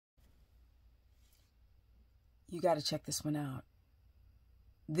you got to check this one out.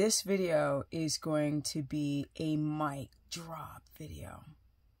 This video is going to be a mic drop video.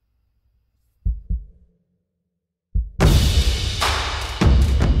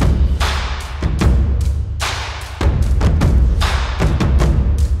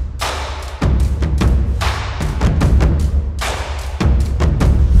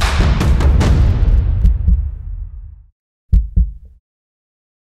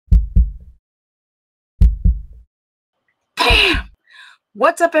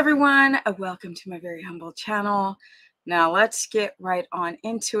 What's up, everyone? Welcome to my very humble channel. Now let's get right on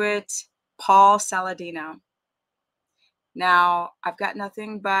into it. Paul Saladino. Now I've got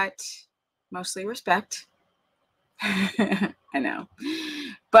nothing but mostly respect. I know.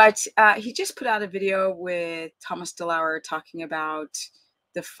 But he just put out a video with Thomas DeLauer talking about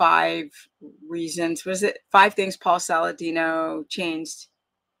the 5 reasons. Was it 5 things Paul Saladino changed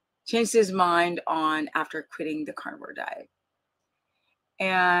his mind on after quitting the carnivore diet?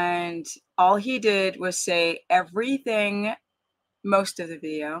 And all he did was say everything, most of the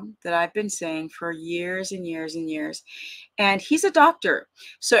video that I've been saying for years and years and years. And he's a doctor.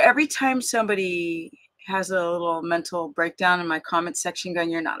 So every time somebody has a little mental breakdown in my comment section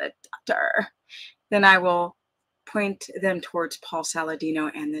going, "You're not a doctor," then I will point them towards Paul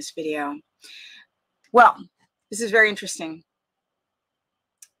Saladino and this video. Well, this is very interesting.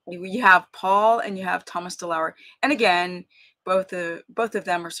 You have Paul and you have Thomas DeLauer. And again, both of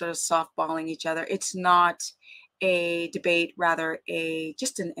them are sort of softballing each other. It's not a debate, rather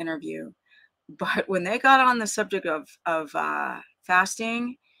just an interview. But when they got on the subject of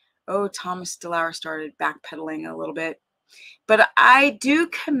fasting, Thomas DeLauer started backpedaling a little bit. But I do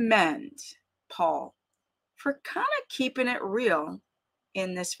commend Paul for kind of keeping it real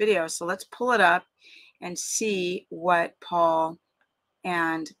in this video. So let's pull it up and see what Paul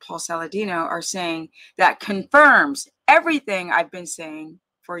and Paul Saladino are saying that confirms everything I've been saying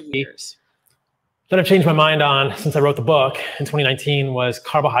for years. That I've changed my mind on since I wrote the book in 2019 was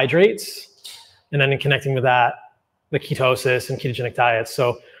carbohydrates, and then in connecting with that, the ketosis and ketogenic diets.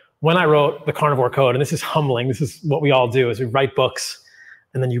 So when I wrote the Carnivore Code, and this is humbling, this is what we all do, is we write books,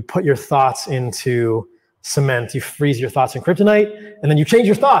 and then you put your thoughts into cement, you freeze your thoughts in kryptonite, and then you change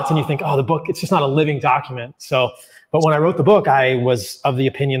your thoughts, and you think, oh, the book, it's just not a living document. But when I wrote the book, I was of the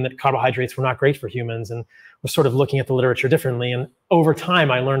opinion that carbohydrates were not great for humans, and was sort of looking at the literature differently. And over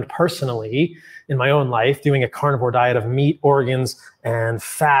time, I learned personally in my own life, doing a carnivore diet of meat, organs, and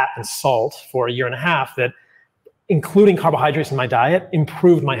fat and salt for 1.5 years, that including carbohydrates in my diet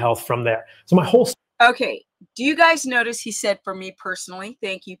improved my health from there. So my whole... Okay, do you guys notice he said for me personally?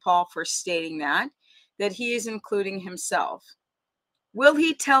 Thank you, Paul, for stating that he is including himself. Will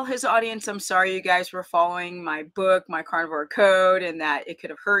he tell his audience, "I'm sorry you guys were following my book, my Carnivore Code, and that it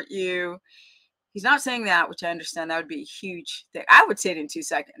could have hurt you"? He's not saying that, which I understand. That would be a huge thing. I would say it in 2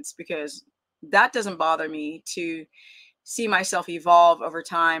 seconds, because that doesn't bother me to see myself evolve over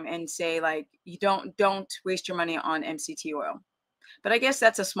time and say, like, you don't waste your money on MCT oil. But I guess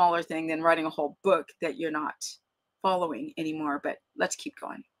that's a smaller thing than writing a whole book that you're not following anymore. But let's keep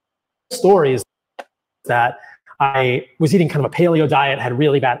going. Stories that I was eating kind of a paleo diet, had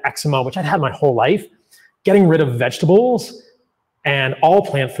really bad eczema, which I'd had my whole life. Getting rid of vegetables and all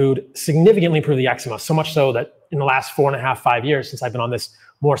plant food significantly improved the eczema, so much so that in the last 4.5, 5 years since I've been on this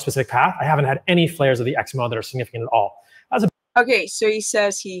more specific path, I haven't had any flares of the eczema that are significant at all. Okay, so he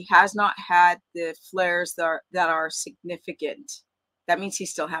says he has not had the flares that are significant. That means he's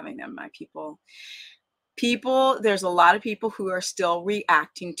still having them, my people. There's a lot of people who are still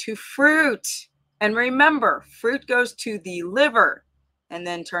reacting to fruit. And remember, fruit goes to the liver and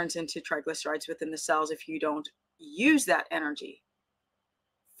then turns into triglycerides within the cells if you don't use that energy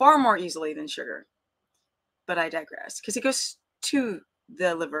far more easily than sugar. But I digress, because it goes to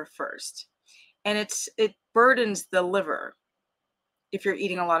the liver first. And it burdens the liver if you're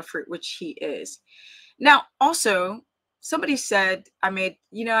eating a lot of fruit, which he is. Now, also, somebody said,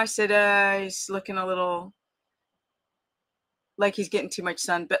 I said he's looking a little like he's getting too much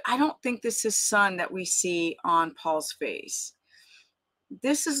sun, but I don't think this is sun that we see on Paul's face.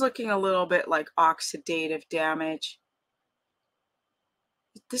 This is looking a little bit like oxidative damage.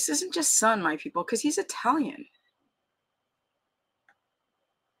 This isn't just sun, my people, because he's Italian.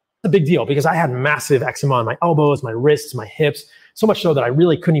 A big deal, because I had massive eczema on my elbows, my wrists, my hips, so much so that I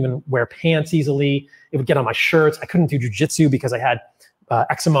really couldn't even wear pants easily. It would get on my shirts. I couldn't do jujitsu because I had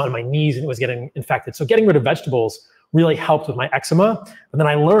eczema on my knees and it was getting infected. So getting rid of vegetables really helped with my eczema. But then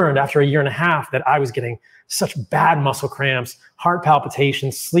I learned after 1.5 years that I was getting such bad muscle cramps, heart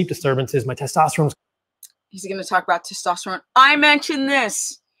palpitations, sleep disturbances. My testosterone was... He's going to talk about testosterone. I mentioned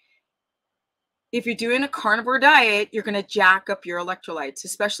this. If you're doing a carnivore diet, you're going to jack up your electrolytes,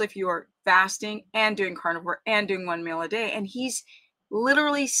 especially if you are fasting and doing carnivore and doing 1 meal a day. And he's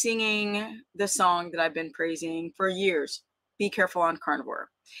literally singing the song that I've been praising for years. Be careful on carnivore.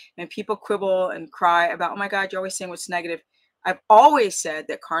 And people quibble and cry about, oh my God, you're always saying what's negative. I've always said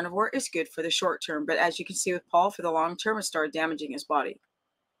that carnivore is good for the short term. But as you can see with Paul, for the long term, it started damaging his body.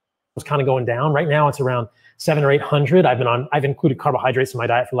 Was kind of going down. Right now, it's around 700 or 800. I've included carbohydrates in my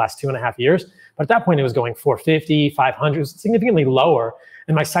diet for the last 2.5 years. But at that point, it was going 450, 500, significantly lower.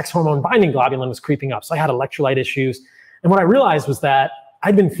 And my sex hormone binding globulin was creeping up. So I had electrolyte issues. And what I realized was that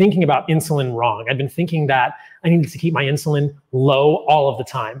I'd been thinking about insulin wrong. I'd been thinking that I needed to keep my insulin low all of the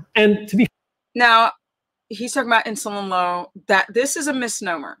time. And to be now, he's talking about insulin low. That this is a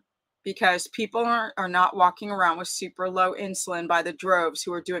misnomer, because people are not walking around with super low insulin by the droves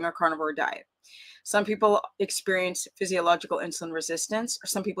who are doing a carnivore diet. Some people experience physiological insulin resistance, or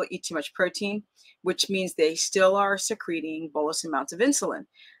some people eat too much protein, which means they still are secreting bolus amounts of insulin.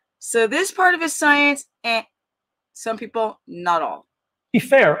 So this part of his science, some people, not all. Be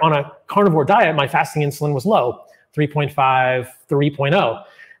fair, on a carnivore diet, my fasting insulin was low, 3.5, 3.0.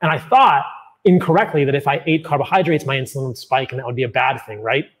 And I thought incorrectly that if I ate carbohydrates, my insulin would spike and that would be a bad thing,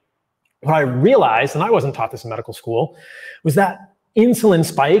 right? What I realized, and I wasn't taught this in medical school, was that insulin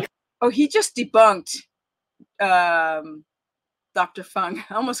spike. Oh, he just debunked Dr. Fung.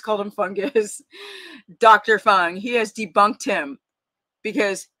 I almost called him Fungus. Dr. Fung. He has debunked him,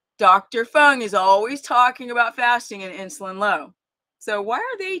 because Dr. Fung is always talking about fasting and insulin low. So why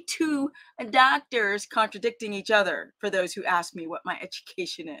are they two doctors contradicting each other, for those who ask me what my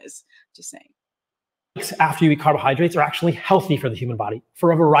education is? Just saying. After you eat carbohydrates are actually healthy for the human body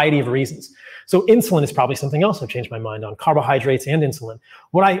for a variety of reasons. So insulin is probably something else I've changed my mind on, carbohydrates and insulin.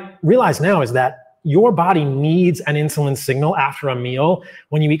 What I realize now is that your body needs an insulin signal after a meal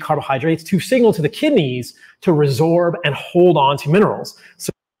when you eat carbohydrates to signal to the kidneys to resorb and hold on to minerals.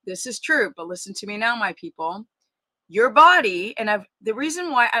 So this is true, but listen to me now, my people. Your body, and the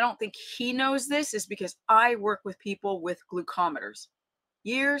reason why I don't think he knows this is because I work with people with glucometers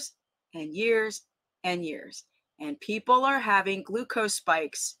years and years and years, and people are having glucose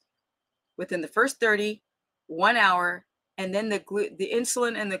spikes within the first 1 hour, and then the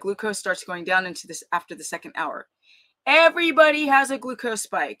insulin and the glucose starts going down into this after the second hour. Everybody has a glucose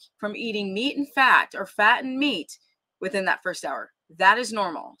spike from eating meat and fat, or fat and meat, within that first hour. That is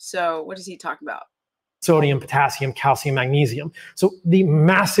normal. So what is he talking about? Sodium, potassium, calcium, magnesium. So the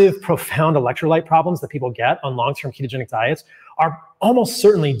massive, profound electrolyte problems that people get on long-term ketogenic diets are almost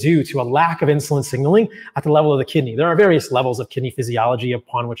certainly due to a lack of insulin signaling at the level of the kidney. There are various levels of kidney physiology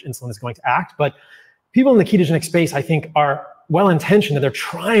upon which insulin is going to act, but people in the ketogenic space, I think, are well-intentioned, and they're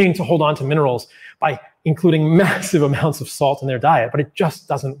trying to hold on to minerals by including massive amounts of salt in their diet, but it just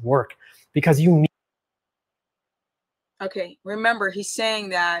doesn't work, because you need. Okay, remember, he's saying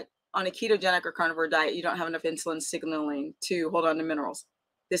that on a ketogenic or carnivore diet, you don't have enough insulin signaling to hold on to minerals.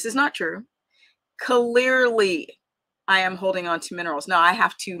 This is not true. Clearly, I am holding on to minerals. Now, I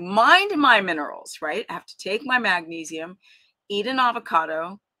have to mind my minerals, right? I have to take my magnesium, eat an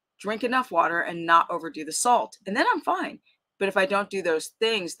avocado, drink enough water, and not overdo the salt. And then I'm fine. But if I don't do those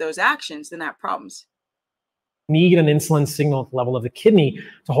things, those actions, then I have problems. Need an insulin signal at the level of the kidney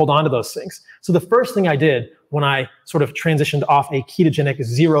to hold on to those things. So the first thing I did when I sort of transitioned off a ketogenic,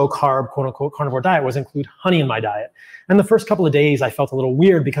 zero carb, quote unquote, carnivore diet was include honey in my diet. And the first couple of days I felt a little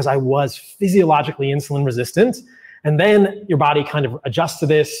weird because I was physiologically insulin resistant. And then your body kind of adjusts to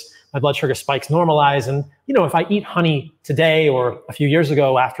this. My blood sugar spikes normalize. And, you know, if I eat honey today or a few years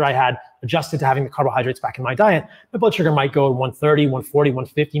ago after I had adjusted to having the carbohydrates back in my diet, my blood sugar might go to 130, 140,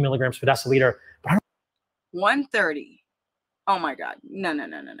 150 milligrams per deciliter. But 130. Oh my God. No.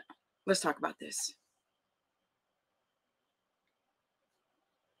 Let's talk about this.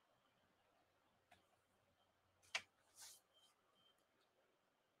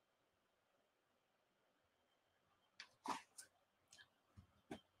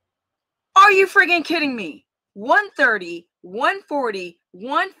 Are you friggin' kidding me? 130, 140,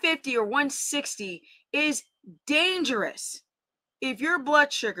 150, or 160 is dangerous. If your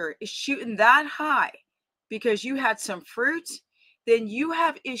blood sugar is shooting that high because you had some fruit, then you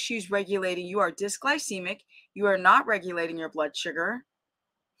have issues regulating. You are dysglycemic. You are not regulating your blood sugar.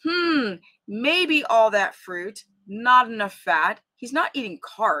 Maybe all that fruit, not enough fat. He's not eating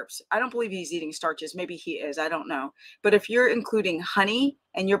carbs. I don't believe he's eating starches. Maybe he is. I don't know. But if you're including honey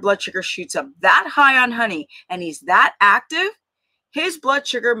and your blood sugar shoots up that high on honey and he's that active, his blood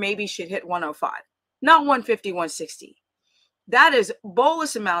sugar maybe should hit 105, not 150, 160. That is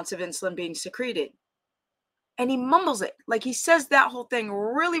bolus amounts of insulin being secreted. And he mumbles it. Like he says that whole thing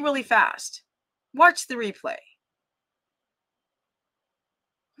really, really fast. Watch the replay.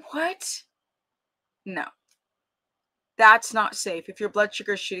 What? No. That's not safe. If your blood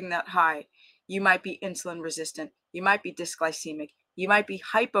sugar is shooting that high, you might be insulin resistant. You might be dysglycemic. You might be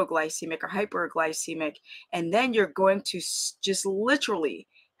hypoglycemic or hyperglycemic. And then you're going to just literally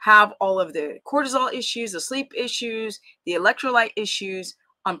have all of the cortisol issues, the sleep issues, the electrolyte issues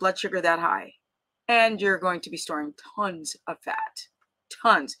on blood sugar that high. And you're going to be storing tons of fat.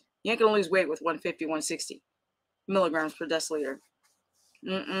 Tons. You ain't going to lose weight with 150, 160 milligrams per deciliter.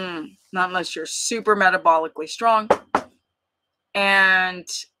 Not unless you're super metabolically strong. And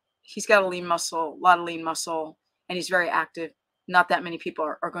he's got a lean muscle, a lot of lean muscle, and he's very active. Not that many people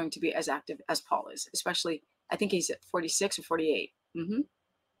are going to be as active as Paul is, especially, I think he's at 46 or 48.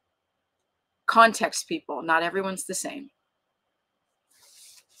 Context, people. Not everyone's the same.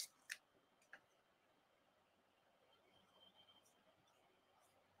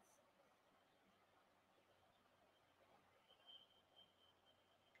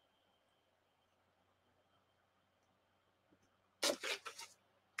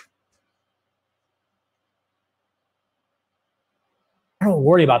 I don't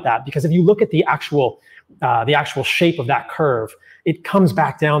worry about that, because if you look at the actual shape of that curve, it comes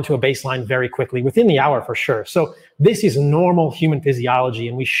back down to a baseline very quickly, within the hour for sure. So this is normal human physiology,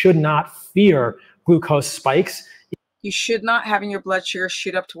 and we should not fear glucose spikes. You should not having your blood sugar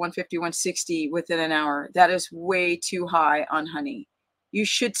shoot up to 150, 160 within an hour. That is way too high on honey. You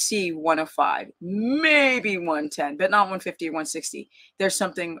should see 105, maybe 110, but not 150, 160. There's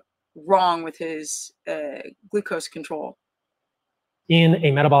something wrong with his glucose control. In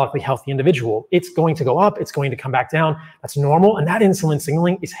a metabolically healthy individual, it's going to go up, it's going to come back down. That's normal, and that insulin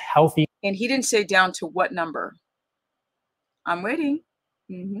signaling is healthy. And he didn't say down to what number. I'm waiting.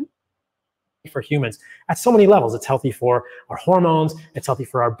 For humans at so many levels. It's healthy for our hormones, it's healthy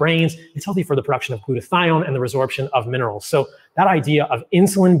for our brains, it's healthy for the production of glutathione and the resorption of minerals. So that idea of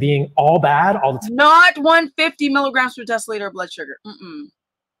insulin being all bad all the time, not 150 milligrams per deciliter of blood sugar.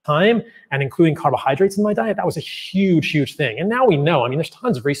 Time, and including carbohydrates in my diet, that was a huge thing. And now we know, I mean, there's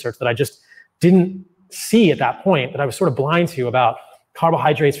tons of research that I just didn't see at that point, that I was sort of blind to, about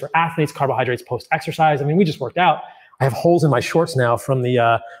carbohydrates for athletes, carbohydrates post-exercise. I mean, we just worked out. I have holes in my shorts now from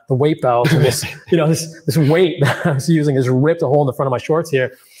the weight belt, and this, this weight that I was using has ripped a hole in the front of my shorts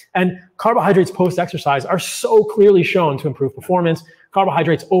here. And carbohydrates post-exercise are so clearly shown to improve performance.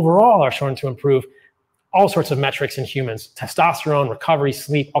 Carbohydrates overall are shown to improve all sorts of metrics in humans: testosterone, recovery,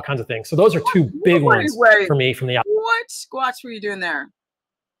 sleep, all kinds of things. So those are two big ones for me from the outside. What squats were you doing there?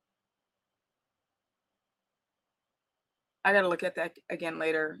 I got to look at that again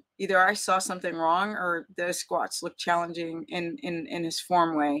later. Either I saw something wrong, or the squats look challenging in his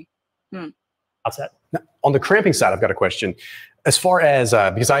form way. Outside. Now, on the cramping side, I've got a question. As far as,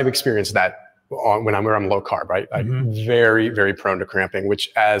 because I've experienced that when I'm low carb, right? I'm very prone to cramping,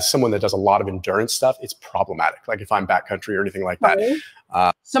 which, as someone that does a lot of endurance stuff, it's problematic. Like if I'm backcountry or anything like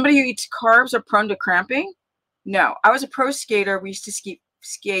that. Somebody who eats carbs are prone to cramping? No. I was a pro skater. We used to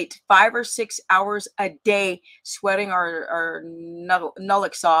skate 5 or 6 hours a day, sweating our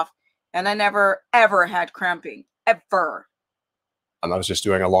nullix off, and I never ever had cramping, ever. I was just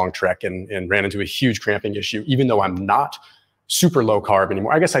doing a long trek and ran into a huge cramping issue, even though I'm not super low carb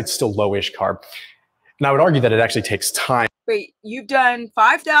anymore. I guess I'd still lowish carb. And I would argue that it actually takes time. Wait, you've done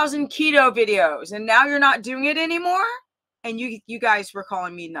 5,000 keto videos and now you're not doing it anymore? And you guys were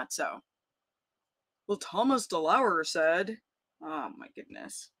calling me nutso. Well, Thomas DeLauer said, oh my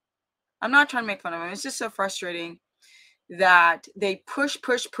goodness. I'm not trying to make fun of him. It's just so frustrating that they push.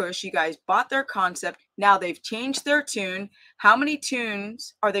 You guys bought their concept. Now they've changed their tune. How many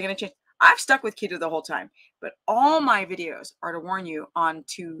tunes are they going to change? I've stuck with keto the whole time, but all my videos are to warn you on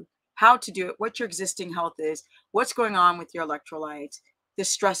to how to do it, what your existing health is, what's going on with your electrolytes, the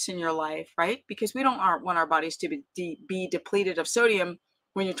stress in your life, right? Because we don't want our bodies to be depleted of sodium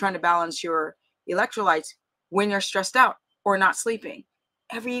when you're trying to balance your electrolytes when you're stressed out or not sleeping.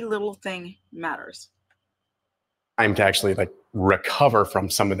 Every little thing matters. Time to actually like recover from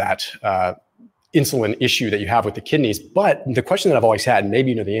some of that insulin issue that you have with the kidneys. But the question that I've always had, and maybe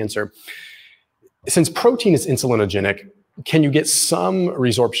you know the answer, since protein is insulinogenic, can you get some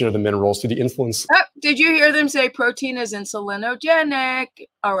resorption of the minerals through the insulin? Oh, did you hear them say protein is insulinogenic?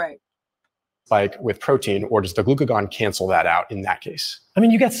 All right. Spike with protein, or does the glucagon cancel that out in that case? I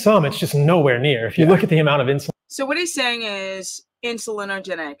mean, you get some, it's just nowhere near. If you look at the amount of insulin. So what he's saying is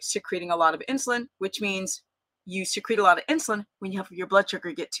insulinogenic, secreting a lot of insulin, which means you secrete a lot of insulin when you have your blood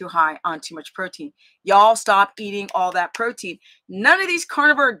sugar get too high on too much protein. Y'all stop eating all that protein. None of these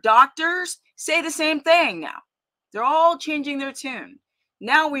carnivore doctors say the same thing now. They're all changing their tune.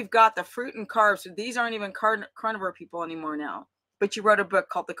 Now we've got the fruit and carbs. These aren't even carnivore people anymore now. But you wrote a book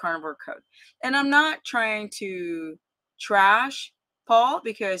called The Carnivore Code. And I'm not trying to trash Paul,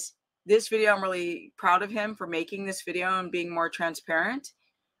 because this video, I'm really proud of him for making this video and being more transparent.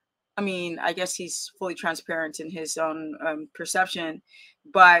 I mean, I guess he's fully transparent in his own perception,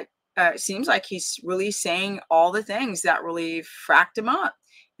 but it seems like he's really saying all the things that really fracked him up.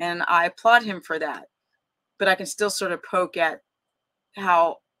 And I applaud him for that. But I can still sort of poke at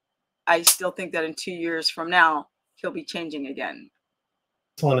how I still think that in 2 years from now, he'll be changing again.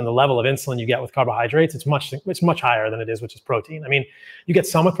 Insulin and the level of insulin you get with carbohydrates, it's much higher than it is with just protein. I mean, you get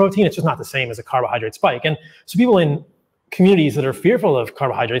some with protein, it's just not the same as a carbohydrate spike. And so people in communities that are fearful of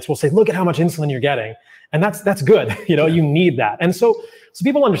carbohydrates will say, look at how much insulin you're getting. And that's good. You know, you need that. And so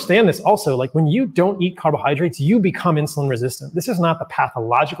people understand this also, like when you don't eat carbohydrates, you become insulin resistant. This is not the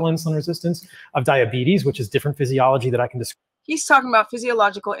pathological insulin resistance of diabetes, which is different physiology that I can describe. He's talking about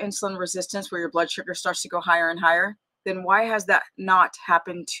physiological insulin resistance where your blood sugar starts to go higher and higher. Then why has that not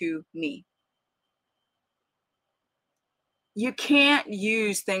happened to me? You can't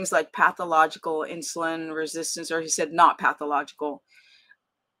use things like pathological insulin resistance, or he said not pathological,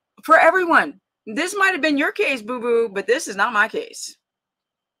 for everyone. This might have been your case, boo-boo, but this is not my case.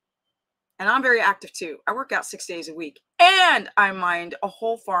 And I'm very active too. I work out 6 days a week, and I mind a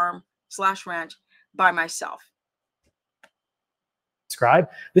whole farm / ranch by myself.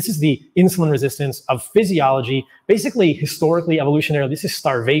 This is the insulin resistance of physiology, basically historically, evolutionarily. This is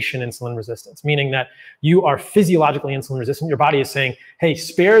starvation insulin resistance, meaning that you are physiologically insulin resistant. Your body is saying, hey,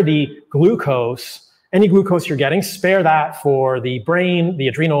 spare the glucose, any glucose you're getting, spare that for the brain, the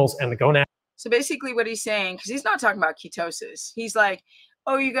adrenals, and the gonads. So basically what he's saying, because he's not talking about ketosis, he's like,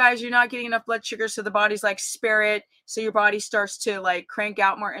 oh, you guys, you're not getting enough blood sugar, so the body's like, spare it. So your body starts to like crank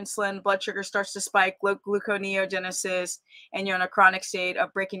out more insulin, blood sugar starts to spike, gluconeogenesis, and you're in a chronic state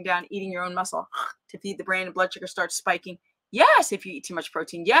of breaking down, eating your own muscle to feed the brain, and blood sugar starts spiking. Yes, if you eat too much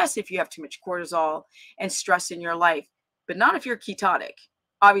protein. Yes, if you have too much cortisol and stress in your life, but not if you're ketotic,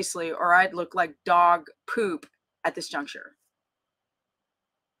 obviously, or I'd look like dog poop at this juncture.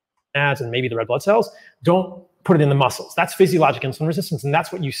 And maybe the red blood cells, don't put it in the muscles. That's physiologic insulin resistance. And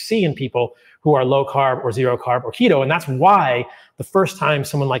that's what you see in people who are low carb or zero carb or keto. And that's why the first time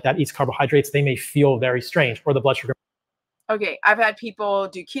someone like that eats carbohydrates, they may feel very strange, or the blood sugar. Okay, I've had people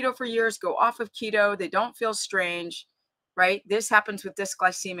do keto for years, go off of keto. They don't feel strange, right? This happens with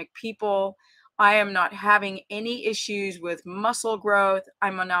dysglycemic people. I am not having any issues with muscle growth.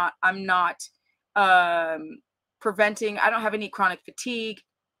 I'm not preventing. I don't have any chronic fatigue.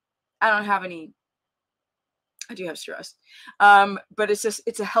 I don't have any. I do have stress, but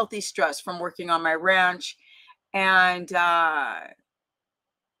it's a healthy stress from working on my ranch, and yeah,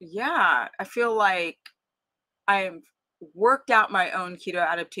 I feel like I've worked out my own keto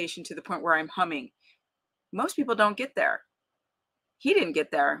adaptation to the point where I'm humming. Most people don't get there. He didn't get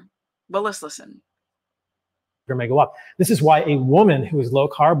there, but let's listen. May go up. This is why a woman who is low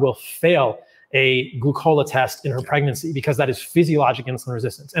carb will fail a glucola test in her pregnancy, because that is physiologic insulin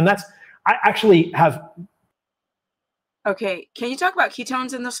resistance. And that's, I actually have. Okay, can you talk about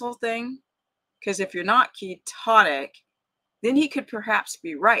ketones in this whole thing? Because if you're not ketotic, then he could perhaps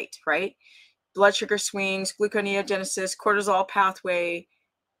be right? Blood sugar swings, gluconeogenesis, cortisol pathway,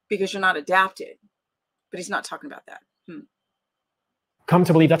 because you're not adapted. But he's not talking about that. Come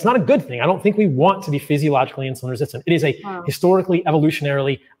to believe that's not a good thing. I don't think we want to be physiologically insulin resistant. It is a historically,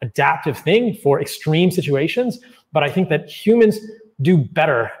 evolutionarily adaptive thing for extreme situations. But I think that humans do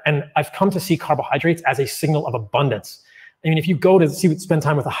better. And I've come to see carbohydrates as a signal of abundance. I mean, if you go to spend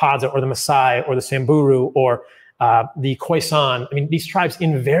time with the Hadza or the Maasai or the Samburu or the Khoisan, I mean, these tribes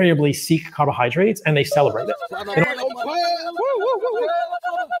invariably seek carbohydrates and they celebrate it.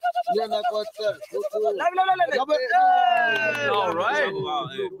 All right.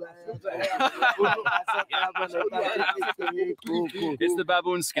 It's the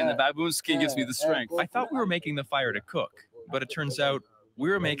baboon skin. The baboon skin gives me the strength. I thought we were making the fire to cook, but it turns out we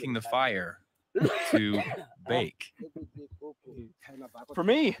were making the fire to bake. For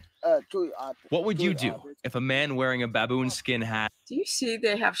me, what would you do if a man wearing a baboon skin hat? Do you see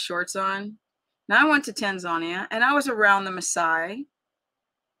they have shorts on? Now I went to Tanzania and I was around the Maasai.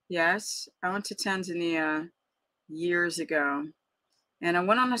 Yes, I went to Tanzania years ago and I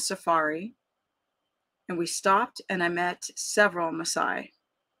went on a safari and we stopped and I met several Maasai.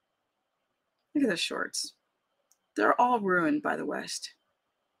 Look at those shorts. They're all ruined by the West.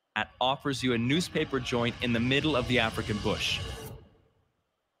 Offers you a newspaper joint in the middle of the African bush.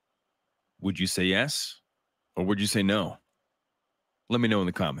 Would you say yes or would you say no? Let me know in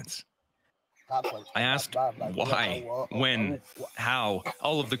the comments. I asked why, when, how,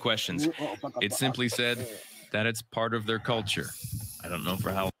 all of the questions. It simply said that it's part of their culture. I don't know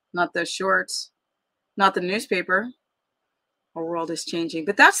for how. Not those shorts, not the newspaper. Our world is changing.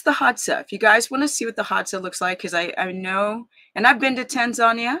 But that's the Hadza. If you guys want to see what the Hadza looks like, because I know, and I've been to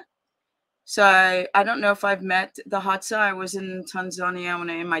Tanzania. So I don't know if I've met the Hadza. I was in Tanzania when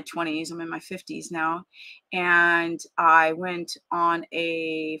in my 20s. I'm in my 50s now. And I went on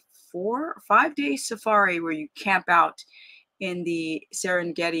a 4 or 5 day safari where you camp out in the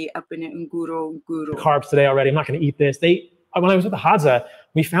Serengeti up in Nguru. Carbs today already. I'm not going to eat this. When I was with the Hadza,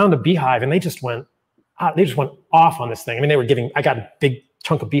 we found a beehive and they just went off on this thing. I mean, I got a big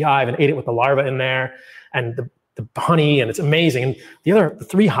chunk of beehive and ate it with the larva in there and the honey, and it's amazing. And the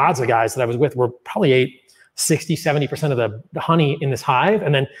 3 Hadza guys that I was with were probably ate 60, 70% of the honey in this hive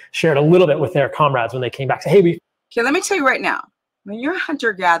and then shared a little bit with their comrades when they came back. Say, hey, okay, let me tell you right now, when you're a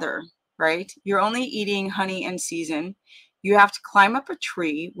hunter-gatherer, right, you're only eating honey in season. You have to climb up a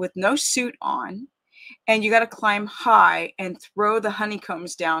tree with no suit on, and you got to climb high and throw the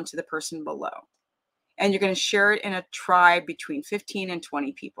honeycombs down to the person below. And you're going to share it in a tribe between 15 and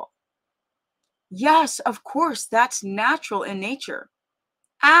 20 people. Yes, of course, that's natural in nature.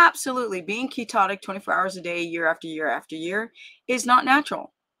 Absolutely. Being ketotic 24 hours a day, year after year after year, is not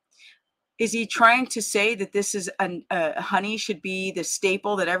natural. Is he trying to say that this is honey should be the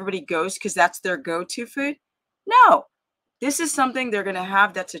staple that everybody goes because that's their go-to food? No, this is something they're going to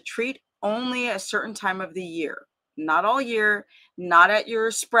have that's a treat only a certain time of the year. Not all year, not at your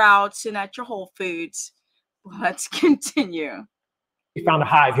Sprouts and at your Whole Foods. Let's continue. We found a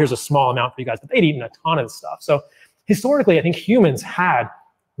hive. Here's a small amount for you guys, but they'd eaten a ton of stuff. So historically, I think humans had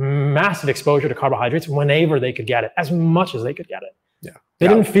massive exposure to carbohydrates whenever they could get it, as much as they could get it. Yeah. They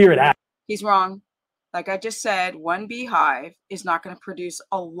didn't fear it at. He's wrong. Like I just said, one beehive is not going to produce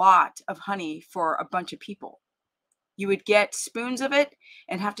a lot of honey for a bunch of people. You would get spoons of it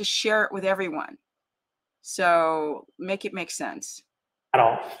and have to share it with everyone. So make it make sense. At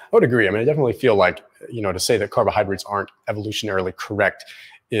all. I would agree. I mean, I definitely feel like, to say that carbohydrates aren't evolutionarily correct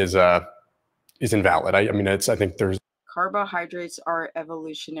is invalid. I think there's Carbohydrates are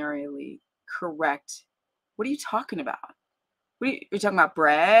evolutionarily correct. What are you talking about? You're talking about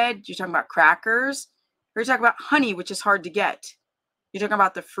bread? You're talking about crackers? Or you're talking about honey, which is hard to get? You're talking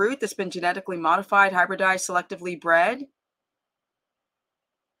about the fruit that's been genetically modified, hybridized, selectively bred?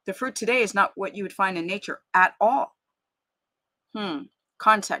 The fruit today is not what you would find in nature at all.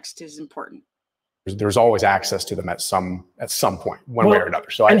 Context is important. There's always access to them at some point, one way or another.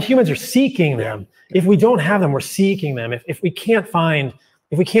 So humans are seeking them. If we don't have them, we're seeking them. If we can't find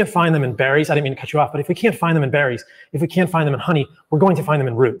them in berries, I didn't mean to cut you off, but if we can't find them in berries, if we can't find them in honey, we're going to find them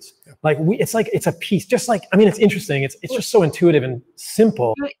in roots. Yeah. It's a piece. It's interesting. It's just so intuitive and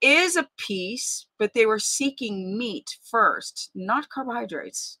simple. It is a piece, but they were seeking meat first, not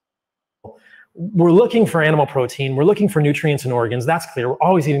carbohydrates. We're looking for animal protein. We're looking for nutrients and organs. That's clear. We're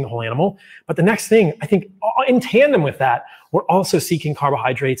always eating the whole animal. But the next thing, I think, in tandem with that, we're also seeking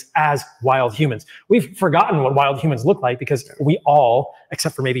carbohydrates as wild humans. We've forgotten what wild humans look like because we all,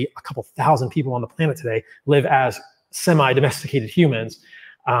 except for maybe a couple thousand people on the planet today, live as semi-domesticated humans.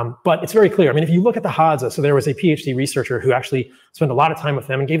 But it's very clear. I mean, if you look at the Hadza, so there was a PhD researcher who actually spent a lot of time with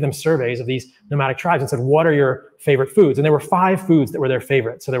them and gave them surveys of these nomadic tribes and said, what are your favorite foods? And there were 5 foods that were their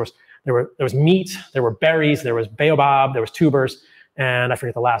favorite. So there was meat, there were berries, there was baobab, there was tubers, and I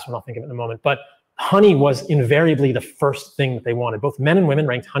forget the last one, I'll think of it in a moment. But honey was invariably the first thing that they wanted. Both men and women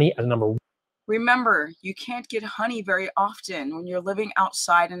ranked honey as number 1. Remember, you can't get honey very often when you're living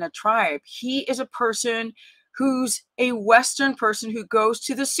outside in a tribe. He is a person who's a Western person who goes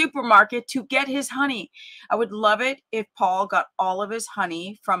to the supermarket to get his honey. I would love it if Paul got all of his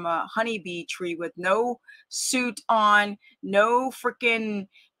honey from a honeybee tree with no suit on, no freaking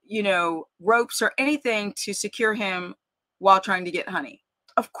ropes or anything to secure him while trying to get honey.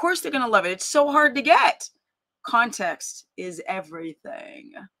 Of course they're going to love it. It's so hard to get. Context is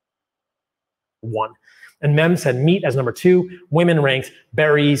everything. 1. And men said meat as number 2. Women ranked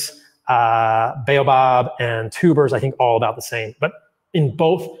berries, baobab, and tubers, I think all about the same. But in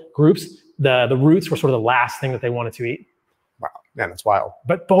both groups, the roots were sort of the last thing that they wanted to eat. Wow, man, that's wild.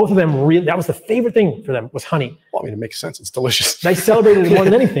 But both of them really, that was the favorite thing for them was honey. Well, I mean, it makes sense. It's delicious. They celebrated it more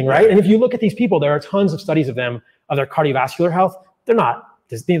than anything, right? And if you look at these people, there are tons of studies of them, of their cardiovascular health.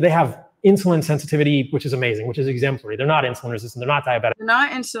 They have insulin sensitivity, which is amazing, which is exemplary. They're not insulin resistant. They're not diabetic. They're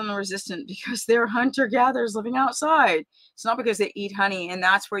not insulin resistant because they're hunter-gatherers living outside. It's not because they eat honey. And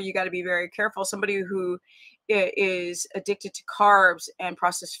that's where you got to be very careful. Somebody who is addicted to carbs and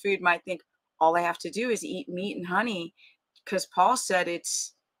processed food might think all I have to do is eat meat and honey, because Paul said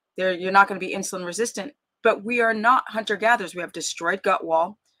it's You're not going to be insulin resistant. But we are not hunter-gatherers. We have destroyed gut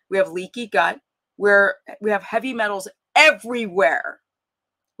wall. We have leaky gut. We have heavy metals everywhere.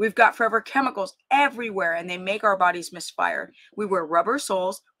 We've got forever chemicals everywhere, and they make our bodies misfire. We wear rubber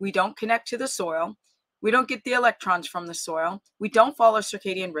soles. We don't connect to the soil. We don't get the electrons from the soil. We don't follow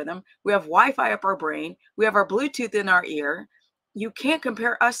circadian rhythm. We have Wi-Fi up our brain. We have our Bluetooth in our ear. You can't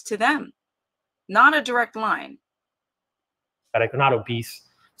compare us to them. Not a direct line. They're not obese.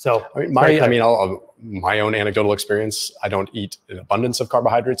 So my own anecdotal experience, I don't eat an abundance of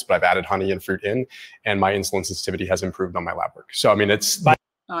carbohydrates, but I've added honey and fruit in, and my insulin sensitivity has improved on my lab work. So, I mean, it's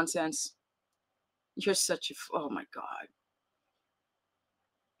nonsense. You're such a, oh my God.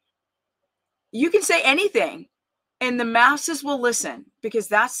 You can say anything and the masses will listen, because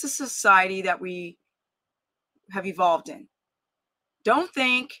that's the society that we have evolved in. Don't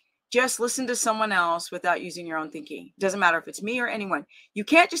think, just listen to someone else without using your own thinking. Doesn't matter if it's me or anyone. You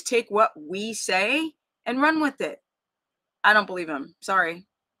can't just take what we say and run with it. I don't believe him. Sorry.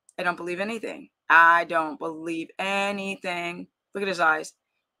 I don't believe anything. I don't believe anything. Look at his eyes.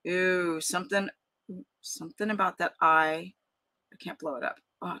 Ooh, something about that eye. I can't blow it up.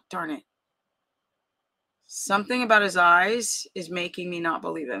 Oh, darn it. Something about his eyes is making me not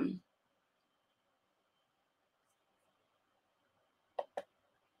believe him.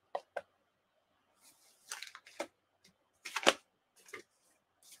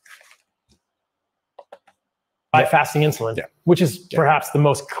 By fasting insulin, which is perhaps the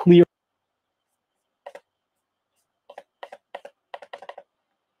most clear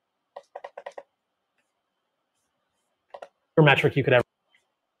metric you could ever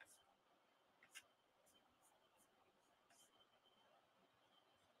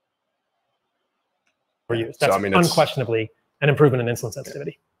use. That's unquestionably an improvement in insulin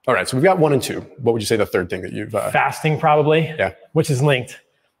sensitivity. All right, so we've got 1 and 2. What would you say the third thing that you've... Fasting, probably, yeah, which is linked.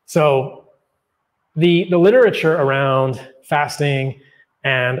 So the literature around fasting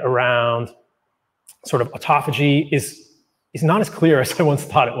and around sort of autophagy is not as clear as I once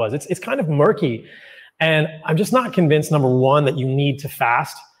thought it was. It's kind of murky. And I'm just not convinced, number one, that you need to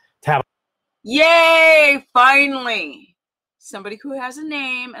fast to have... Yay, finally. Somebody who has a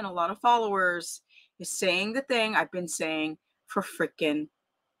name and a lot of followers is saying the thing I've been saying for freaking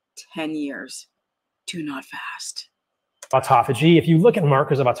 10 years. Do not fast. Autophagy. If you look at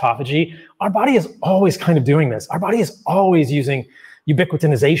markers of autophagy, our body is always kind of doing this. Our body is always using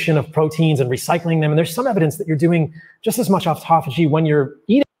ubiquitinization of proteins and recycling them. And there's some evidence that you're doing just as much autophagy when you're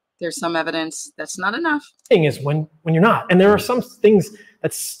eating. There's some evidence that's not enough. Is when you're not. And there are some things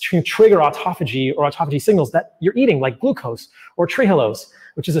that can trigger autophagy or autophagy signals that you're eating, like glucose or trehalose,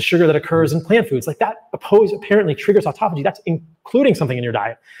 which is a sugar that occurs in plant foods. Like that apparently triggers autophagy. That's including something in your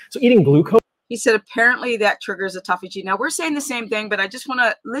diet. So eating glucose. He said, apparently that triggers autophagy. Now we're saying the same thing, but I just want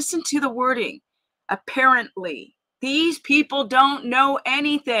to listen to the wording. Apparently. These people don't know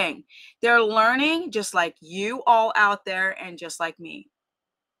anything. They're learning just like you all out there and just like me.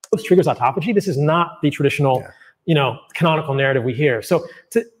 This triggers autophagy. This is not the traditional, canonical narrative we hear. So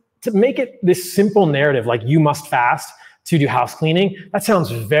to make it this simple narrative, like you must fast to do house cleaning, that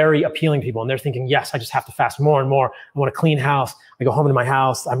sounds very appealing to people. And they're thinking, yes, I just have to fast more and more. I want a clean house. I go home into my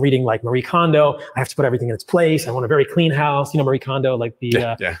house. I'm reading like Marie Kondo. I have to put everything in its place. I want a very clean house. Marie Kondo, like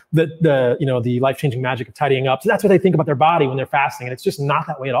the life-changing magic of tidying up. So that's what they think about their body when they're fasting. And it's just not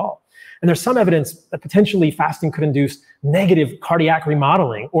that way at all. And there's some evidence that potentially fasting could induce negative cardiac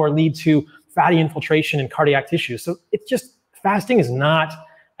remodeling or lead to fatty infiltration in cardiac tissue. So it's just, fasting is not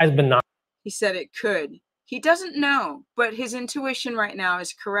as benign. He said it could. He doesn't know, but his intuition right now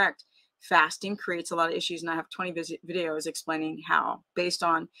is correct. Fasting creates a lot of issues, and I have 20 videos explaining how, based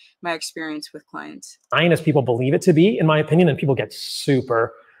on my experience with clients. As people believe it to be, in my opinion, and people get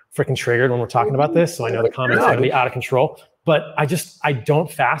super freaking triggered when we're talking about this. So I know the comments are going to be out of control, but I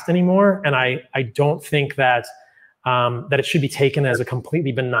don't fast anymore, and I don't think that that it should be taken as a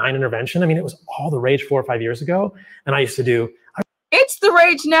completely benign intervention. I mean, it was all the rage 4 or 5 years ago, and I used to do. It's the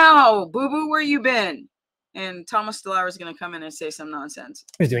rage now, boo-boo. Where you been? And Thomas Delour is going to come in and say some nonsense.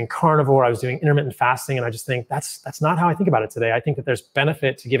 I was doing carnivore. I was doing intermittent fasting. And I just think that's not how I think about it today. I think that there's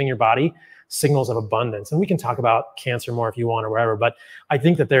benefit to giving your body signals of abundance. And we can talk about cancer more if you want or wherever. But I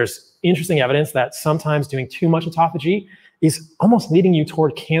think that there's interesting evidence that sometimes doing too much autophagy is almost leading you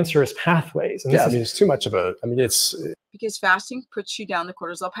toward cancerous pathways. And it's too much of a, it's... Because fasting puts you down the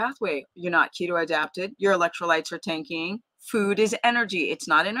cortisol pathway. You're not keto adapted. Your electrolytes are tanking. Food is energy. It's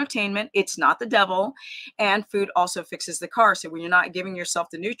not entertainment. It's not the devil. And food also fixes the car. So when you're not giving yourself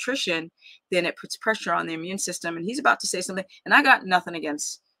the nutrition, then it puts pressure on the immune system. And he's about to say something. And I got nothing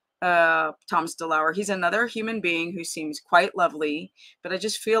against Thomas DeLauer. He's another human being who seems quite lovely, but I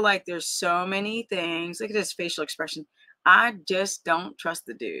just feel like there's so many things. Look at his facial expression. I just don't trust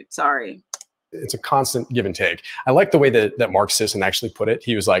the dude. Sorry. It's a constant give and take. I like the way that Mark Sisson actually put it.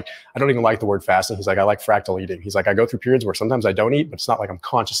 He was like, I don't even like the word fasting. He's like, I like fractal eating. He's like, I go through periods where sometimes I don't eat, but it's not like I'm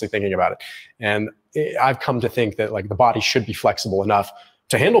consciously thinking about it. And I've come to think that like the body should be flexible enough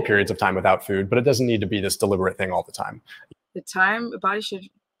to handle periods of time without food, but it doesn't need to be this deliberate thing all the time. The body should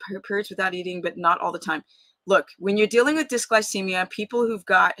periods without eating, but not all the time. Look, when you're dealing with dysglycemia, people who've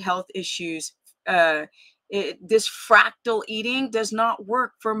got health issues, this fractal eating does not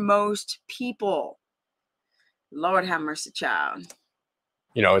work for most people. Lord have mercy, child.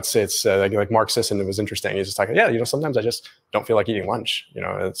 You know, it's like Mark Sisson. It was interesting. He's just like, yeah, you know, sometimes I just don't feel like eating lunch. You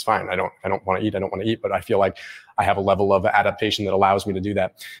know, it's fine. I don't want to eat. I don't want to eat, but I feel like I have a level of adaptation that allows me to do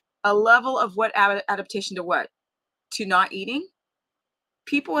that. A level of what adaptation to what? To not eating?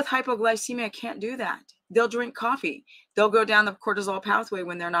 People with hypoglycemia can't do that. They'll drink coffee. They'll go down the cortisol pathway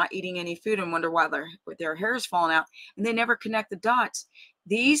when they're not eating any food and wonder why their hair is falling out, and they never connect the dots.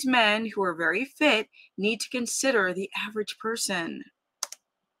 These men who are very fit need to consider the average person.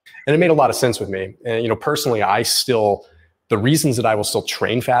 And it made a lot of sense with me. And, you know, personally, the reasons that I will still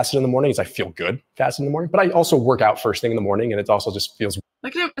train fasted in the morning is I feel good fasted in the morning, but I also work out first thing in the morning, and it also just feels.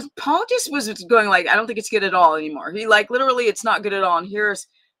 Look at him. Paul just was going like, I don't think it's good at all anymore. He like, literally, it's not good at all. And here's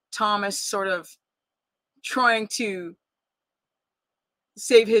Thomas sort of trying to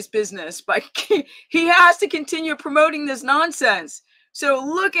save his business, but he has to continue promoting this nonsense. So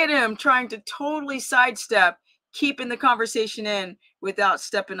look at him trying to totally sidestep, keeping the conversation in without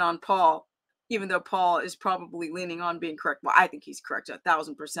stepping on Paul, even though Paul is probably leaning on being correct. Well, I think he's correct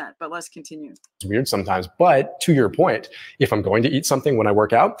 1,000%, but let's continue. It's weird sometimes, but to your point, if I'm going to eat something when I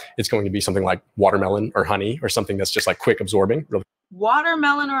work out, it's going to be something like watermelon or honey or something that's just like quick absorbing. Really.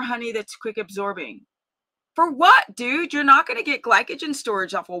 Watermelon or honey that's quick absorbing. For what, dude? You're not going to get glycogen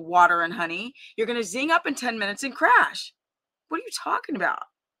storage off of water and honey. You're going to zing up in 10 minutes and crash. What are you talking about?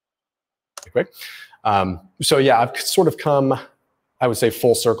 Quick. So yeah, I've sort of come, I would say,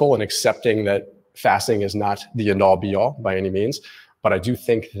 full circle in accepting that fasting is not the end all be all by any means. But I do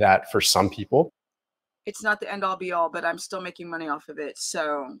think that for some people, it's not the end all be all, but I'm still making money off of it.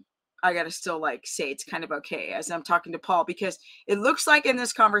 So I got to still like say it's kind of okay as I'm talking to Paul, because it looks like in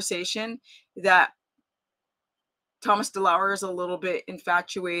this conversation that Thomas DeLauer is a little bit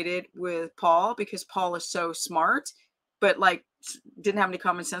infatuated with Paul because Paul is so smart, but like didn't have any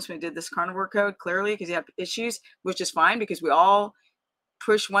common sense when he did this carnivore code, clearly, because he had issues, which is fine because we all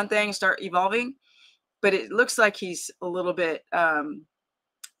push one thing and start evolving. But it looks like he's a little bit,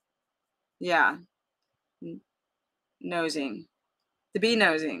 nosing. The bee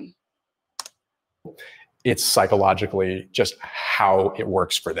nosing. It's psychologically just how it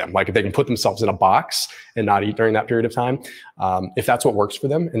works for them. Like if they can put themselves in a box and not eat during that period of time, if that's what works for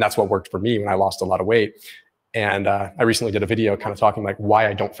them, and that's what worked for me when I lost a lot of weight. And I recently did a video kind of talking like why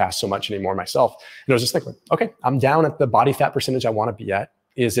I don't fast so much anymore myself. And I was just like, okay, I'm down at the body fat percentage I want to be at.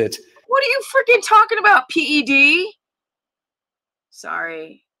 Is it? What are you freaking talking about, PED?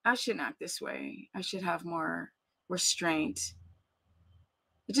 Sorry, I shouldn't act this way. I should have more restraint.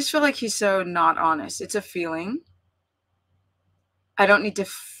 I just feel like he's so not honest. It's a feeling. I don't need to,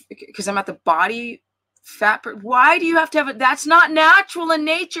 because I'm at the body fat. Why do you have to have it? That's not natural in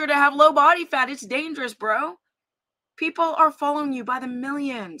nature to have low body fat. It's dangerous, bro. People are following you by the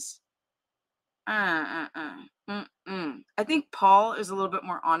millions. I think Paul is a little bit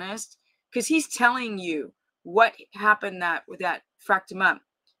more honest because he's telling you what happened with that fracked him up.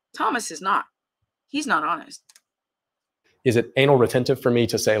 Thomas is not. He's not honest. Is it anal retentive for me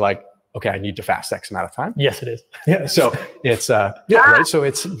to say like, okay, I need to fast X amount of time? Yes, it is. Yeah. So it's, right. So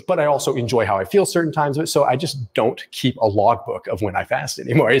but I also enjoy how I feel certain times of it. So I just don't keep a logbook of when I fast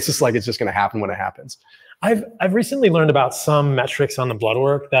anymore. It's just like, it's just going to happen when it happens. I've recently learned about some metrics on the blood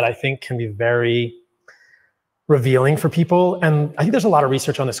work that I think can be very revealing for people. And I think there's a lot of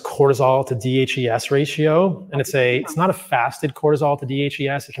research on this cortisol to DHES ratio. And it's not a fasted cortisol to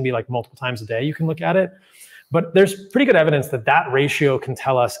DHES. It can be like multiple times a day. You can look at it. But there's pretty good evidence that that ratio can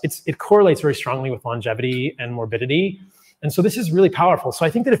tell us, it correlates very strongly with longevity and morbidity. And so this is really powerful. So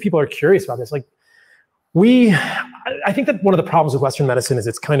I think that if people are curious about this, like I think that one of the problems with Western medicine is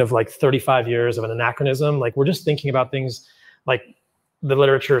it's kind of like 35 years of an anachronism. Like we're just thinking about things like the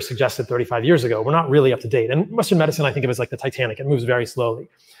literature suggested 35 years ago. We're not really up to date. And Western medicine, I think of as like the Titanic. It moves very slowly.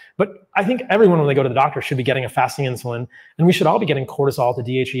 But I think everyone, when they go to the doctor, should be getting a fasting insulin. And we should all be getting cortisol to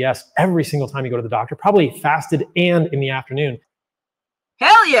DHES every single time you go to the doctor, probably fasted and in the afternoon.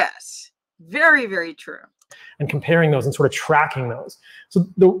 Hell yes. Very, very true. and comparing those and sort of tracking those. So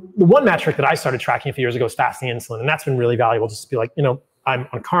the one metric that I started tracking a few years ago is fasting insulin, and that's been really valuable. Just to be like, I'm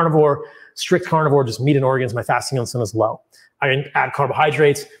on carnivore, strict carnivore, just meat and organs. My fasting insulin is low. I add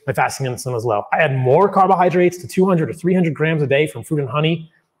carbohydrates. My fasting insulin is low. I add more carbohydrates to 200 or 300 grams a day from fruit and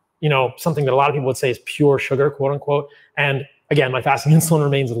honey. Something that a lot of people would say is pure sugar, quote unquote. And again, my fasting insulin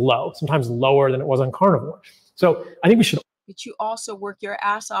remains low, sometimes lower than it was on carnivore. So I think we should. But you also work your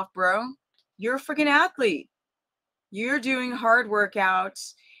ass off, bro. You're a freaking athlete. You're doing hard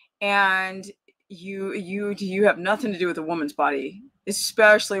workouts, and you have nothing to do with a woman's body,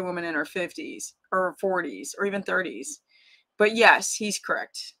 especially a woman in her 50s or 40s or even 30s. But yes, he's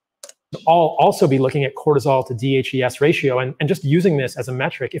correct. I'll also be looking at cortisol to DHES ratio and just using this as a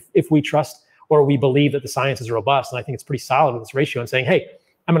metric if we trust or we believe that the science is robust. And I think it's pretty solid with this ratio, and saying, hey,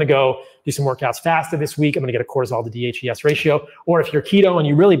 I'm going to go do some workouts fasted this week. I'm going to get a cortisol to DHES ratio. Or if you're keto and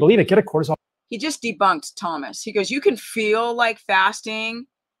you really believe it, get a cortisol. He just debunked Thomas. He goes, you can feel like fasting,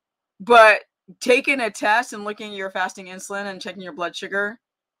 but taking a test and looking at your fasting insulin and checking your blood sugar,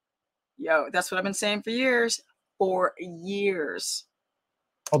 that's what I've been saying for years.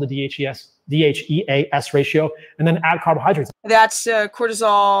 All the DHEAS ratio, and then add carbohydrates. That's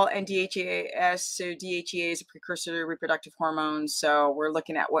cortisol and DHEAS. So DHEA is a precursor to reproductive hormones. So we're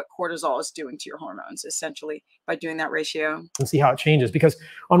looking at what cortisol is doing to your hormones, essentially, by doing that ratio. And see how it changes. Because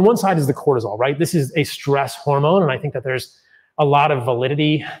on one side is the cortisol, right? This is a stress hormone. And I think that there's a lot of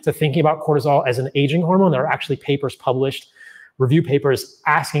validity to thinking about cortisol as an aging hormone. There are actually papers published, review papers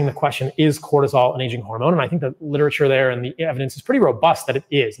asking the question, is cortisol an aging hormone? And I think the literature there and the evidence is pretty robust that it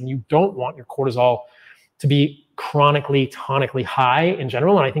is. And you don't want your cortisol to be chronically, tonically high in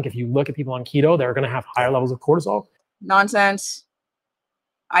general. And I think if you look at people on keto, they're going to have higher levels of cortisol. Nonsense.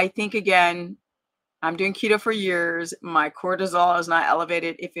 I think, again, I'm doing keto for years. My cortisol is not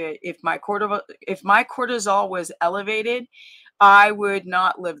elevated. If my cortisol was elevated, I would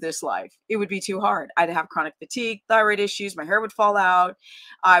not live this life. It would be too hard. I'd have chronic fatigue, thyroid issues. My hair would fall out.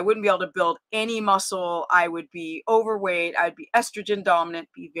 I wouldn't be able to build any muscle. I would be overweight. I'd be estrogen dominant.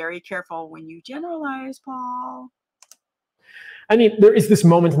 Be very careful when you generalize, Paul. I mean, there is this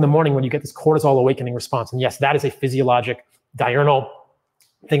moment in the morning when you get this cortisol awakening response. And yes, that is a physiologic diurnal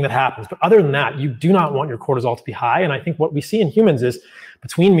thing that happens. But other than that, you do not want your cortisol to be high. And I think what we see in humans is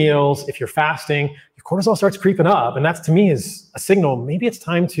between meals, if you're fasting, your cortisol starts creeping up. And that to me is a signal. Maybe it's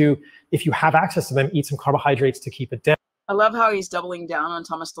time to, if you have access to them, eat some carbohydrates to keep it down. I love how he's doubling down on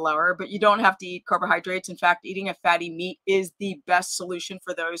Thomas DeLauer, but you don't have to eat carbohydrates. In fact, eating a fatty meat is the best solution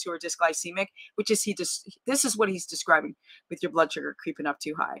for those who are dysglycemic, which is this is what he's describing with your blood sugar creeping up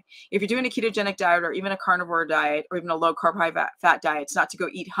too high. If you're doing a ketogenic diet or even a carnivore diet or even a low carb, high fat diet, it's not to go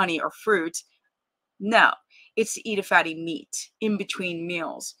eat honey or fruit. No, it's to eat a fatty meat in between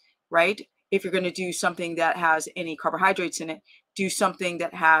meals, right? If you're going to do something that has any carbohydrates in it, do something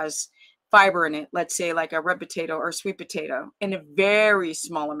that has fiber in it, let's say like a red potato or a sweet potato, in a very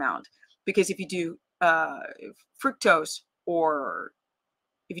small amount. Because if you do fructose or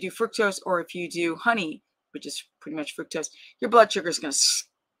if you do honey, which is pretty much fructose, your blood sugar is going to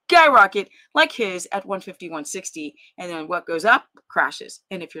skyrocket like his at 150, 160. And then what goes up crashes.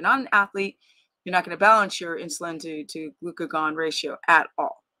 And if you're not an athlete, you're not going to balance your insulin to glucagon ratio at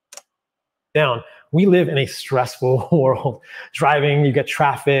all. Down. We live in a stressful world. Driving, you get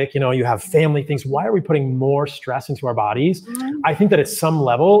traffic, you have family things. Why are we putting more stress into our bodies? I think that at some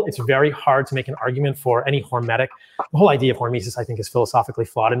level, it's very hard to make an argument for any hormetic. The whole idea of hormesis, I think, is philosophically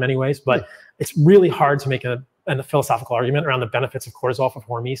flawed in many ways, but it's really hard to make a philosophical argument around the benefits of cortisol for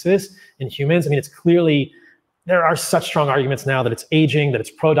hormesis in humans. I mean, it's clearly, there are such strong arguments now that it's aging, that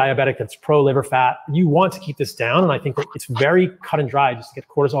it's pro-diabetic, that it's pro-liver fat. You want to keep this down, and I think that it's very cut and dry just to get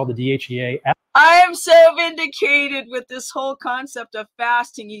cortisol to DHEA. I am so vindicated with this whole concept of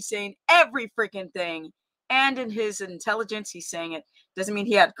fasting. He's saying every freaking thing. And in his intelligence, he's saying it. Doesn't mean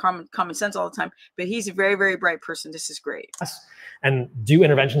he had common sense all the time, but he's a very, very bright person. This is great. And do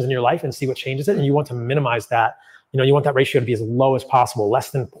interventions in your life and see what changes it. And you want to minimize that. You want that ratio to be as low as possible,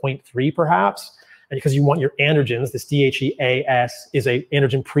 less than 0.3 perhaps. And because you want your androgens, this DHEAS is a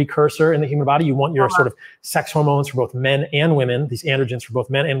androgen precursor in the human body. You want your sort of sex hormones for both men and women, these androgens for both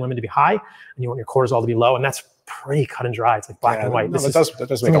men and women to be high, and you want your cortisol to be low. And that's pretty cut and dry. It's like black and white. No, that does make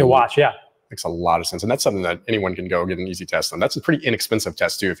something to watch. Yeah. Makes a lot of sense. And that's something that anyone can go get an easy test on. That's a pretty inexpensive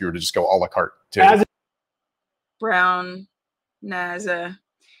test too, if you were to just go a la carte too. Brown, NASA.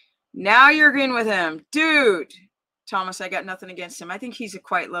 Now you're agreeing with him. Dude, Thomas, I got nothing against him. I think he's a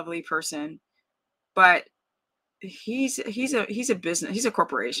quite lovely person. But he's a business. He's a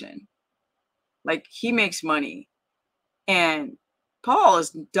corporation. Like, he makes money, and Paul is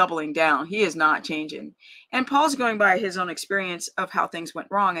doubling down. He is not changing. And Paul's going by his own experience of how things went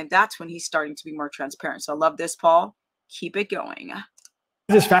wrong. And that's when he's starting to be more transparent. So I love this, Paul. Keep it going.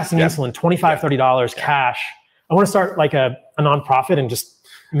 This fasting insulin, $25, $30 cash. I want to start like a nonprofit and just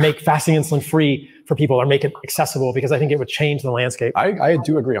make fasting insulin free for people or make it accessible, because I think it would change the landscape. I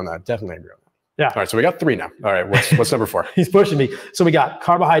do agree on that. Definitely agree on that. Yeah. All right. So we got 3 now. All right. What's number 4? He's pushing me. So we got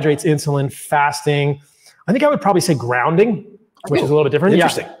carbohydrates, insulin, fasting. I think I would probably say grounding, which is a little bit different.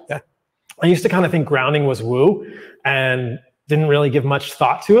 Interesting. Yeah. I used to kind of think grounding was woo and didn't really give much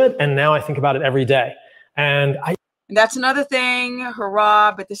thought to it. And now I think about it every day. And that's another thing.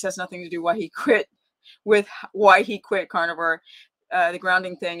 Hurrah. But this has nothing to do why he quit carnivore. The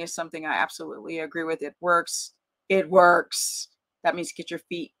grounding thing is something I absolutely agree with. It works. It works. That means get your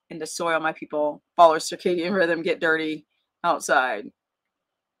feet in the soil, my people. Follow circadian rhythm. Get dirty outside.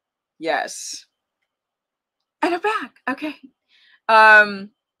 Yes. And I'm back. Okay.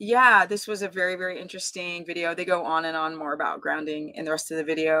 Yeah, this was a very, very interesting video. They go on and on more about grounding in the rest of the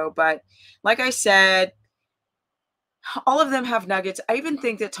video. But like I said, all of them have nuggets. I even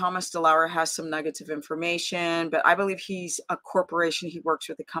think that Thomas DeLauer has some nuggets of information, but I believe he's a corporation. He works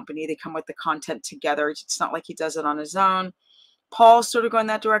with a company. They come with the content together. It's not like he does it on his own. Paul's sort of going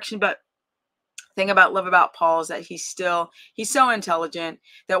that direction, but the thing love about Paul is that he's so intelligent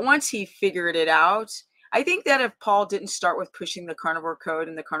that once he figured it out, I think that if Paul didn't start with pushing the carnivore code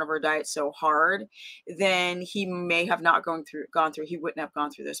and the carnivore diet so hard, then he may have not gone through, he wouldn't have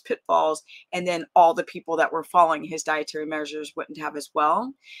gone through those pitfalls. And then all the people that were following his dietary measures wouldn't have as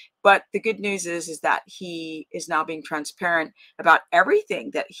well. But the good news is that he is now being transparent about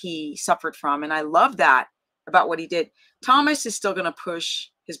everything that he suffered from. And I love that about what he did. Thomas is still going to push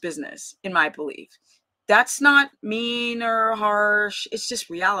his business, in my belief. That's not mean or harsh. It's just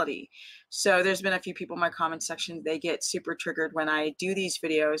reality. So there's been a few people in my comment section, they get super triggered when I do these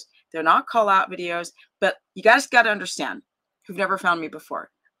videos. They're not call out videos, but you guys got to understand, who've never found me before.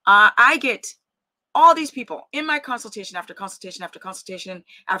 I get all these people in my consultation after consultation after consultation,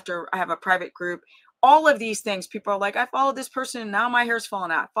 after I have a private group, all of these things. People are like, I followed this person and now my hair's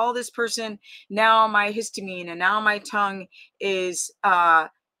falling out. I follow this person, now my histamine and now my tongue is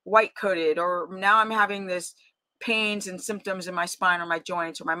white coated, or now I'm having this pains and symptoms in my spine or my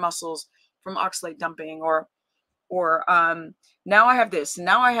joints or my muscles from oxalate dumping, or now I have this and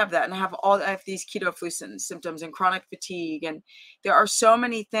now I have that, and I have these keto flu symptoms and chronic fatigue, and there are so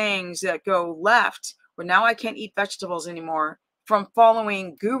many things that go left where now I can't eat vegetables anymore from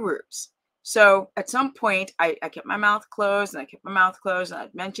following gurus. So at some point I kept my mouth closed and I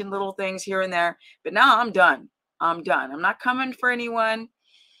mentioned little things here and there, but now I'm done. I'm not coming for anyone.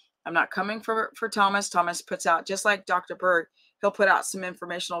 I'm not coming for Thomas. Thomas puts out, just like Dr. Berg, he'll put out some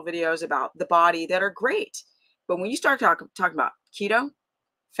informational videos about the body that are great. But when you start talking about keto,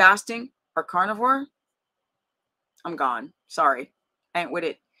 fasting, or carnivore, I'm gone. Sorry. I ain't with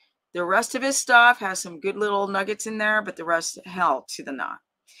it. The rest of his stuff has some good little nuggets in there, but the rest, hell to the knot.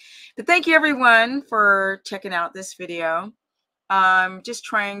 But thank you everyone for checking out this video. I'm just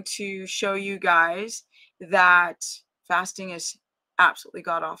trying to show you guys that fasting is absolutely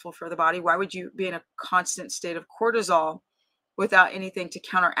god-awful for the body. Why would you be in a constant state of cortisol without anything to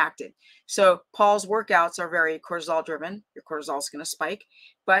counteract it? So Paul's workouts are very cortisol driven. Your cortisol is going to spike,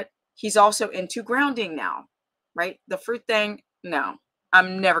 but he's also into grounding now, right? The fruit thing, no,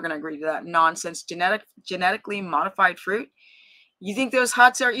 I'm never going to agree to that nonsense. Genetically modified fruit. You think those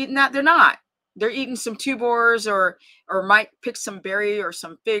huts are eating that? They're not. They're eating some tubers or might pick some berry or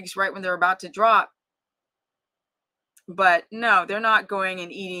some figs right when they're about to drop. But no, they're not going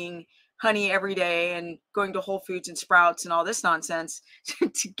and eating honey every day and going to Whole Foods and Sprouts and all this nonsense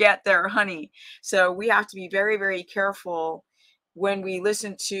to get their honey. So we have to be very, very careful when we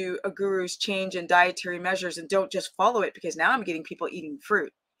listen to a guru's change in dietary measures and don't just follow it, because now I'm getting people eating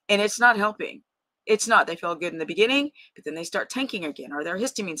fruit and it's not helping. It's not. They feel good in the beginning, but then they start tanking again, or their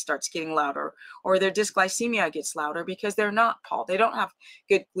histamine starts getting louder, or their dysglycemia gets louder because they're not, Paul. They don't have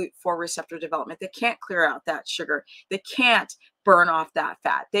good GLUT4 receptor development. They can't clear out that sugar. They can't burn off that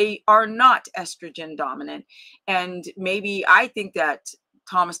fat. They are not estrogen dominant. And maybe I think that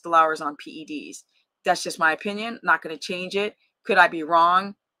Thomas DeLauer is on PEDs. That's just my opinion. Not going to change it. Could I be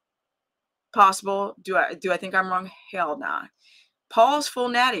wrong? Possible. Do I think I'm wrong? Hell nah. Paul's full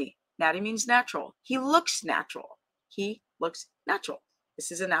natty. Natty means natural. He looks natural. He looks natural.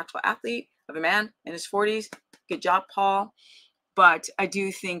 This is a natural athlete of a man in his 40s. Good job, Paul. But I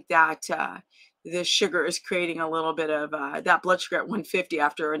do think that the sugar is creating a little bit of that blood sugar at 150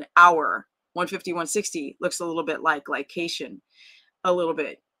 after an hour. 150, 160 looks a little bit like glycation, a little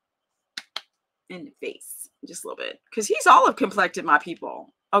bit in the face. just a little bit, because he's olive complected, my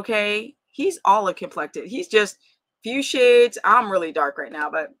people. Okay, he's olive complected. He's just few shades. I'm really dark right now,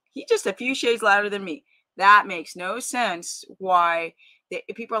 but he's just a few shades lighter than me. That makes no sense. Why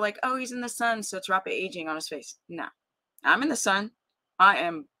people are like, oh, he's in the sun, so it's rapid aging on his face. No, I'm in the sun. I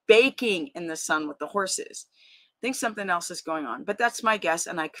am baking in the sun with the horses. I think something else is going on, but that's my guess,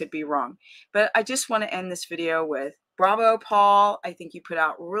 and I could be wrong. But I just want to end this video with bravo, Paul. I think you put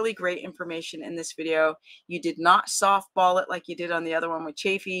out really great information in this video. You did not softball it like you did on the other one with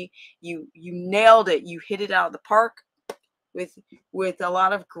Chafee. You nailed it. You hit it out of the park with a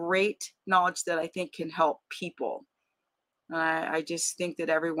lot of great knowledge that I think can help people. I just think that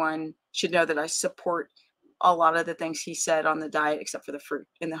everyone should know that I support a lot of the things he said on the diet, except for the fruit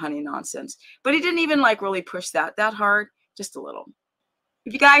and the honey nonsense. But he didn't even like really push that hard, just a little.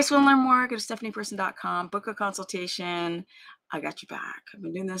 If you guys want to learn more, go to stephanieperson.com, book a consultation. I got your back. I've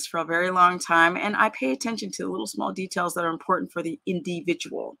been doing this for a very long time, and I pay attention to the little small details that are important for the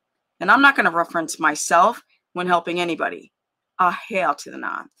individual. And I'm not going to reference myself when helping anybody. Hail to the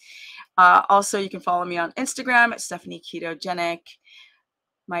nah. Also, you can follow me on Instagram at Stephanie Ketogenic,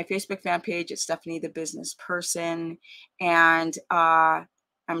 my Facebook fan page at Stephanie the Business Person, and I'm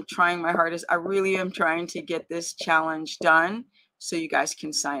trying my hardest. I really am trying to get this challenge done so you guys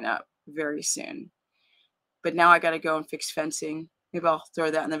can sign up very soon. But now I got to go and fix fencing. Maybe I'll throw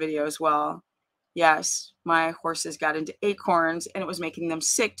that in the video as well. Yes, my horses got into acorns, and it was making them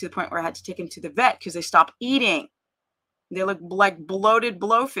sick to the point where I had to take them to the vet because they stopped eating. They look like bloated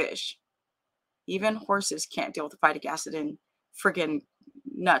blowfish. Even horses can't deal with the phytic acid in friggin'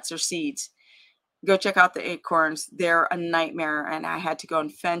 nuts or seeds. Go check out the acorns. They're a nightmare, and I had to go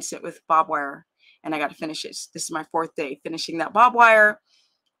and fence it with barbed wire, and I got to finish it. This is my 4th day finishing that barbed wire,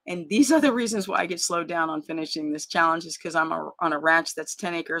 and these are the reasons why I get slowed down on finishing this challenge, is because I'm on a ranch that's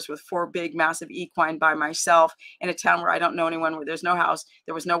 10 acres with 4 big, massive equine by myself in a town where I don't know anyone, where there's no house,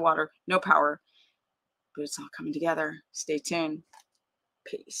 there was no water, no power, but it's all coming together. Stay tuned.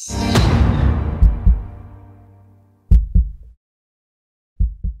 Peace.